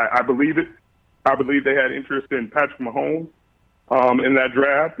that. I believe it. I believe they had interest in Patrick Mahomes in that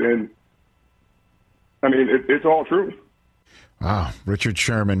draft, and I mean it's all true. Richard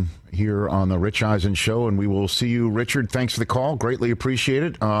Sherman here on the Rich Eisen Show, and we will see you, Richard. Thanks for the call. Greatly appreciate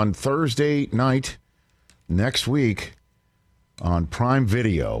it. On Thursday night next week on Prime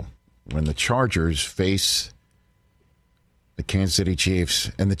Video, when the Chargers face the Kansas City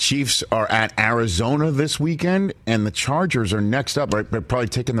Chiefs. And the Chiefs are at Arizona this weekend, and the Chargers are next up. Right? They're probably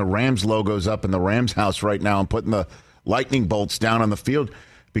taking the Rams logos up in the Rams house right now and putting the lightning bolts down on the field,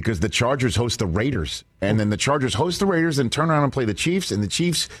 because the Chargers host the Raiders. And then the Chargers host the Raiders and turn around and play the Chiefs. And the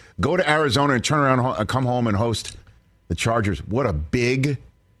Chiefs go to Arizona and turn around and come home and host the Chargers. What a big,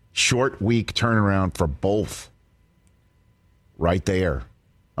 short week turnaround for both right there.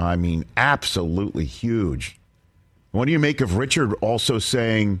 I mean, absolutely huge. What do you make of Richard also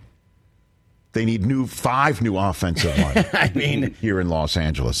saying they need 5 new offensive line I mean, here in Los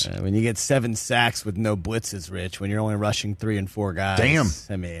Angeles? When you get 7 sacks with no blitzes, Rich, when you're only rushing 3 and 4 guys. Damn.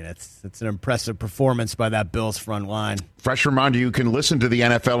 I mean, it's an impressive performance by that Bills front line. Fresh reminder, you can listen to the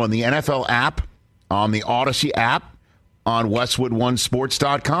NFL on the NFL app, on the Odyssey app, on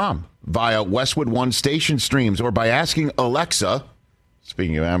WestwoodOneSports.com, via Westwood One station streams, or by asking Alexa,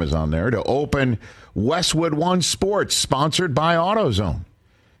 speaking of Amazon there, to open Westwood One Sports, sponsored by AutoZone.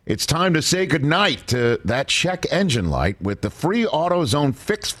 It's time to say goodnight to that check engine light with the free AutoZone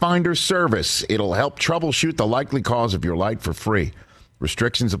Fix Finder service. It'll help troubleshoot the likely cause of your light for free.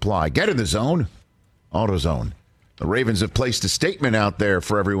 Restrictions apply. Get in the zone. AutoZone. The Ravens have placed a statement out there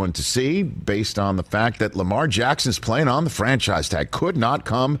for everyone to see based on the fact that Lamar Jackson's playing on the franchise tag. Could not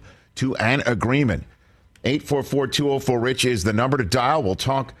come to an agreement. 844-204-RICH is the number to dial. We'll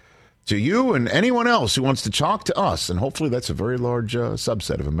talk to you and anyone else who wants to talk to us, and hopefully that's a very large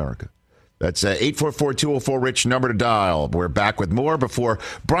subset of America. That's 844-204-RICH, number to dial. We're back with more before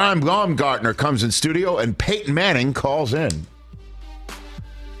Brian Baumgartner comes in studio and Peyton Manning calls in.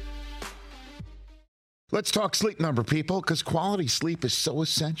 Let's talk Sleep Number, people, because quality sleep is so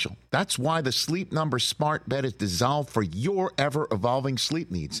essential. That's why the Sleep Number smart bed is designed for your ever-evolving sleep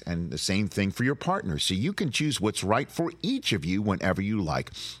needs, and the same thing for your partner, so you can choose what's right for each of you whenever you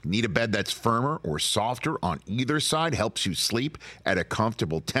like. Need a bed that's firmer or softer on either side, helps you sleep at a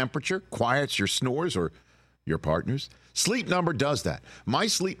comfortable temperature, quiets your snores or your partner's? Sleep Number does that. My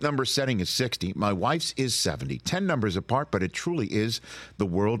Sleep Number setting is 60. My wife's is 70. 10 numbers apart, but it truly is the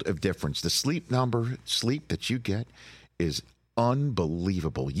world of difference. The Sleep Number sleep that you get is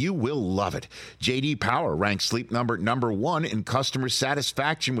unbelievable. You will love it. J.D. Power ranks Sleep Number number 1 in customer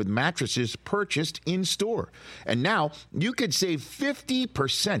satisfaction with mattresses purchased in store. And now you could save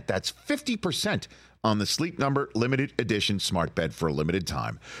 50%. That's 50% on the Sleep Number limited edition smart bed for a limited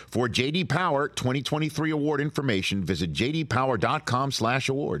time. For J.D. Power 2023 award information, visit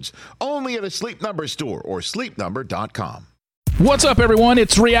jdpower.com/awards. Only at a Sleep Number store or sleepnumber.com. What's up, everyone?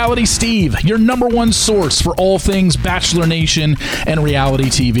 It's Reality Steve, your number one source for all things Bachelor Nation and reality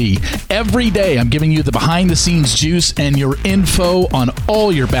TV. Every day, I'm giving you the behind-the-scenes juice and your info on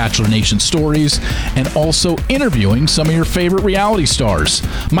all your Bachelor Nation stories, and also interviewing some of your favorite reality stars.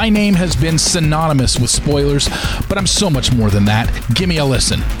 My name has been synonymous with spoilers, but I'm so much more than that. Give me a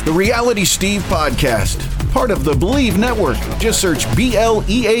listen. The Reality Steve Podcast, part of the Believe Network. Just search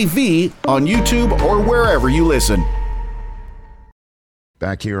BLEAV on YouTube or wherever you listen.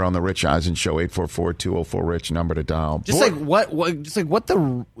 Back here on the Rich Eisen Show, 844-204-RICH, number to dial. What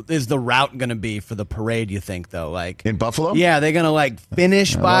is the route going to be for the parade, you think, though? Like in Buffalo? Yeah, they're going to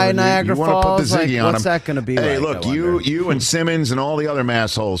finish by Niagara Falls? You want to put the ziggy on what's them. That going to be Hey, like? look, you and Simmons and all the other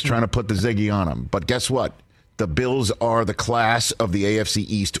massholes trying to put the ziggy on them. But guess what? The Bills are the class of the AFC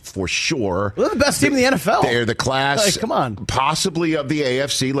East for sure. They're the best team in the NFL. They're the class, come on, possibly of the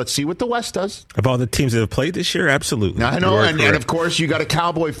AFC. Let's see what the West does. Of all the teams that have played this year, absolutely. I know, and of course, you got a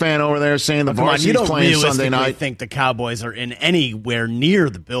Cowboy fan over there saying the varsity's playing Sunday night. I think the Cowboys are in anywhere near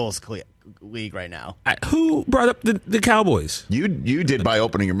the Bills league right now. Who brought up the Cowboys? You did by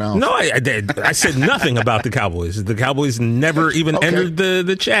opening your mouth. No, I did. I said nothing about the Cowboys. The Cowboys never even entered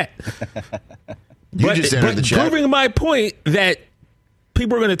the chat. You just entered the chat. Proving my point that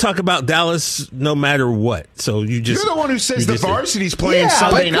people are going to talk about Dallas no matter what. So you're the one who says the varsity's playing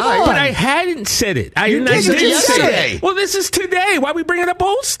Sunday night. But I hadn't said it. I didn't say it. Well, this is today. Why are we bringing up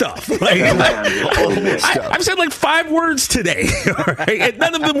old stuff? I've said like 5 words today. All right? And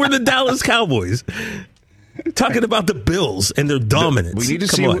none of them were the Dallas Cowboys. Talking about the Bills and their dominance. We need to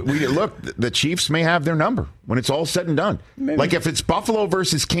see. Look, the Chiefs may have their number when it's all said and done. Maybe. Like if it's Buffalo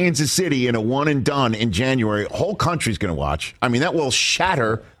versus Kansas City in a one and done in January, whole country's going to watch. I mean, that will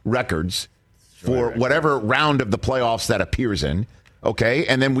shatter records for whatever round of the playoffs that appears in. Okay,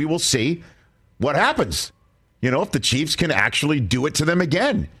 and then we will see what happens. If the Chiefs can actually do it to them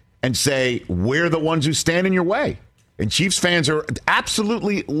again and say, we're the ones who stand in your way. And Chiefs fans are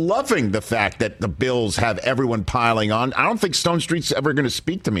absolutely loving the fact that the Bills have everyone piling on. I don't think Stone Street's ever going to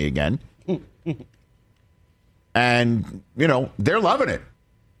speak to me again. And, they're loving it.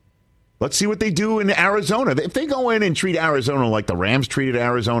 Let's see what they do in Arizona. If they go in and treat Arizona like the Rams treated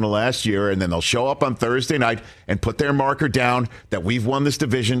Arizona last year, and then they'll show up on Thursday night and put their marker down that we've won this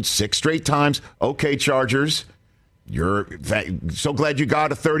division 6 straight times. Okay, Chargers. You're so glad you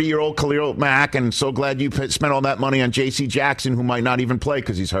got a 30-year-old Khalil Mack, and so glad you spent all that money on J.C. Jackson, who might not even play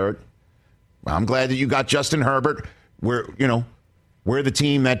because he's hurt. I'm glad that you got Justin Herbert. We're the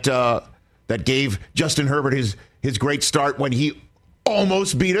team that gave Justin Herbert his great start when he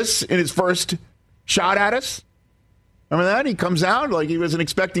almost beat us in his first shot at us. Remember that? He comes out like he wasn't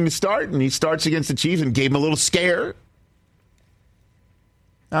expecting to start, and he starts against the Chiefs and gave him a little scare.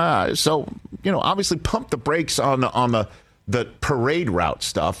 Obviously pump the brakes on the parade route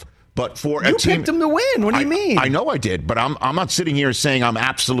stuff. But for a team, picked them to win. What do you mean? I know I did, but I'm not sitting here saying I'm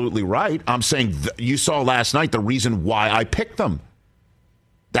absolutely right. I'm saying you saw last night the reason why I picked them.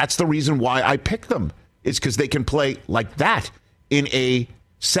 That's the reason why I picked them. It's because they can play like that in a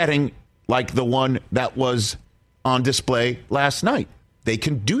setting like the one that was on display last night. They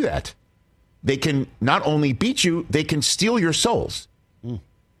can do that. They can not only beat you, they can steal your souls.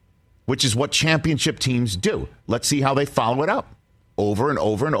 Which is what championship teams do. Let's see how they follow it up over and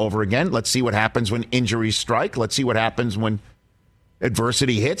over and over again. Let's see what happens when injuries strike. Let's see what happens when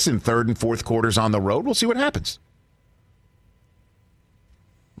adversity hits in third and fourth quarters on the road. We'll see what happens.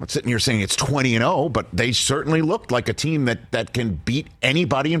 I'm not sitting here saying it's 20-0, but they certainly looked like a team that can beat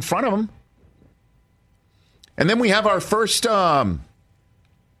anybody in front of them. And then we have our first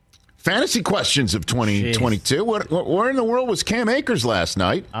fantasy questions of 2022. Where in the world was Cam Akers last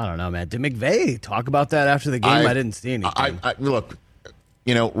night? I don't know, man. Did McVay talk about that after the game? I didn't see anything. Look,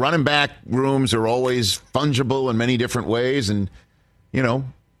 running back rooms are always fungible in many different ways. And,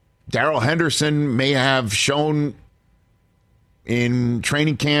 Darrell Henderson may have shown in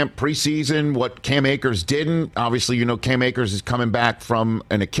training camp, preseason, what Cam Akers didn't. Obviously, Cam Akers is coming back from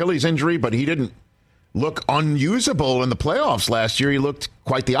an Achilles injury, but he didn't look unusable in the playoffs last year. He looked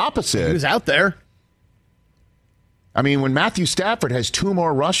quite the opposite. He was out there. I mean, when Matthew Stafford has 2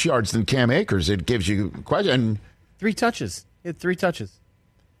 more rush yards than Cam Akers, it gives you a question. 3 touches. He had 3 touches.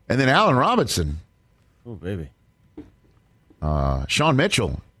 And then Allen Robinson. Oh, baby. Sean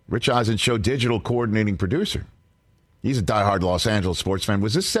Mitchell, Rich Eisen Show digital coordinating producer. He's a diehard Los Angeles sports fan.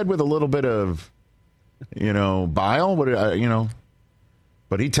 Was this said with a little bit of, bile?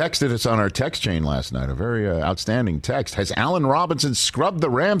 But he texted us on our text chain last night, a very outstanding text. Has Allen Robinson scrubbed the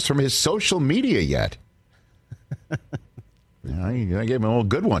Rams from his social media yet? I gave him a little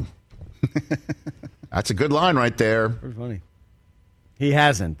good one. That's a good line right there. Pretty funny. He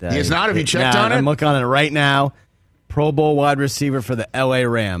hasn't. He has not? Have you checked on it? I'm looking on it right now. Pro Bowl wide receiver for the L.A.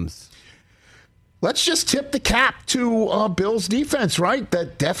 Rams. Let's just tip the cap to Bill's defense, right?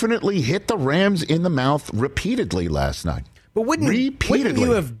 That definitely hit the Rams in the mouth repeatedly last night. But wouldn't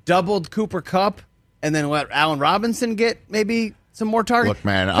you have doubled Cooper Kupp and then let Allen Robinson get maybe some more targets? Look,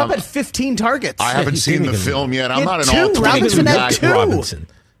 man, Kupp had 15 targets. I haven't seen the film yet. I'm not an all-22 Robinson guy. had 2. Robinson.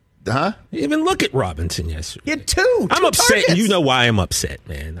 Huh? Even look at Robinson yesterday. He had 2 I'm upset. Targets. You know why I'm upset,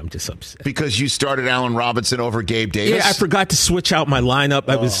 man. I'm just upset. Because you started Allen Robinson over Gabe Davis? Yeah, I forgot to switch out my lineup.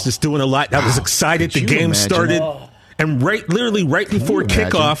 I was just doing a lot. I was excited. The game started. And literally right before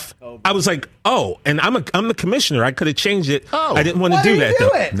kickoff, I was like, "Oh!" And I'm the commissioner. I could have changed it. Oh, I didn't want to do that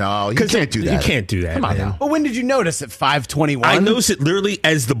though. No, you can't do that. You can't do that. Come on man. now. Well, when did you notice at 5:21? I noticed it literally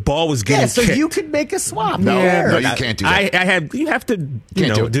as the ball was getting so kicked. you could make a swap. No, you can't do that. You have to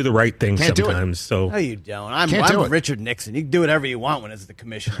do the right thing sometimes. So no, you don't. I'm Richard Nixon. You can do whatever you want when it's the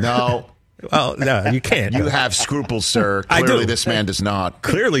commissioner. No. Well, no, you can't. You have scruples, sir. Clearly, this man does not.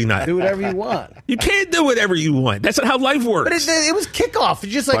 Clearly not. Do whatever you want. You can't do whatever you want. That's not how life works. But it was kickoff.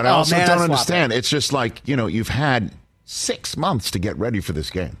 It's just like, but I also man, don't understand. It's just like, you've had 6 months to get ready for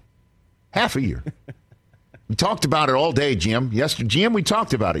this game. Half a year. We talked about it all day, Jim. Jim, we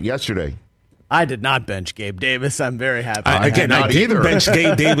talked about it yesterday. I did not bench Gabe Davis. I'm very happy. I didn't bench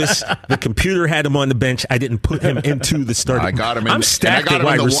Gabe Davis. The computer had him on the bench. I didn't put him into the starting. I got him. I'm stacked at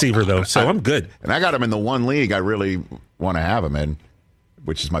wide receiver, though, so I'm good. And I got him in the one league I really want to have him in.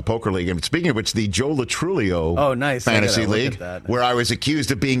 which is my poker league. And speaking of which, the Joe Latrulio nice. fantasy league, where I was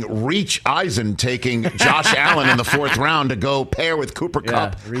accused of being Reach Eisen, taking Josh Allen in the 4th round to go pair with Cooper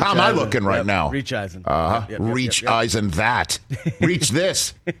Kupp. How am I looking right now? Reach Eisen. Reach Eisen that. Reach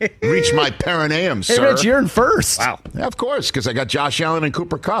this. Reach my perineum, sir. Hey, Rich, you're in first. Wow. Yeah, of course, because I got Josh Allen and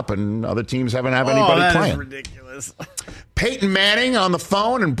Cooper Kupp, and other teams haven't had anybody playing. Is ridiculous. Peyton Manning on the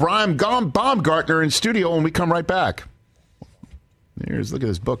phone and Brian Baumgartner in studio when we come right back. Look at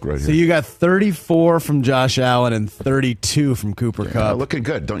this book right here. So you got 34 from Josh Allen and 32 from Cooper Kupp. Looking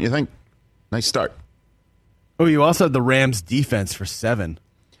good, don't you think? Nice start. Oh, you also had the Rams defense for 7.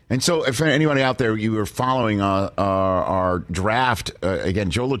 And so if anybody out there, you were following our draft,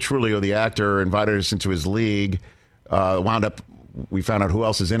 again, Joe Latrulio, the actor, invited us into his league, we found out who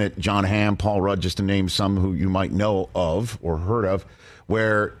else is in it, John Hamm, Paul Rudd, just to name some who you might know of or heard of,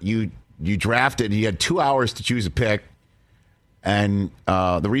 where you drafted, you had 2 hours to choose a pick. And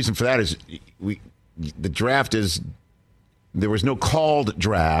the reason for that is the draft there was no called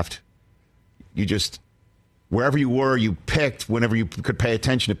draft. You just, wherever you were, you picked whenever you could pay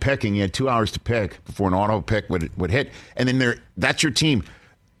attention to picking. You had 2 hours to pick before an auto pick would hit. And then that's your team,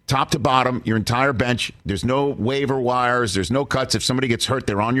 top to bottom, your entire bench. There's no waiver wires. There's no cuts. If somebody gets hurt,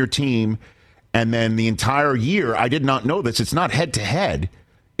 they're on your team. And then the entire year, I did not know this. It's not head to head.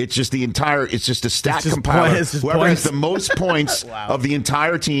 It's just it's just a stat compiler. Whoever has the most points of the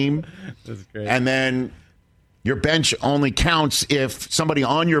entire team. That's great. And then your bench only counts if somebody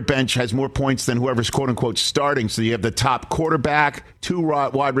on your bench has more points than whoever's quote unquote starting. So you have the top quarterback, 2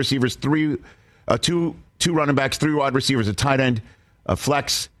 wide receivers, 2 running backs, 3 wide receivers, a tight end, a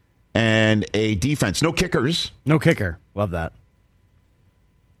flex, and a defense. No kickers. No kicker. Love that.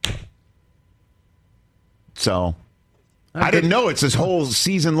 So I didn't know it's this whole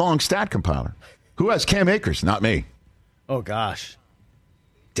season-long stat compiler. Who has Cam Akers? Not me. Oh, gosh.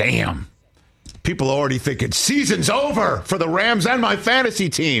 Damn. People already thinking season's over for the Rams and my fantasy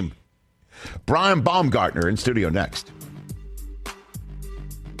team. Brian Baumgartner in studio next.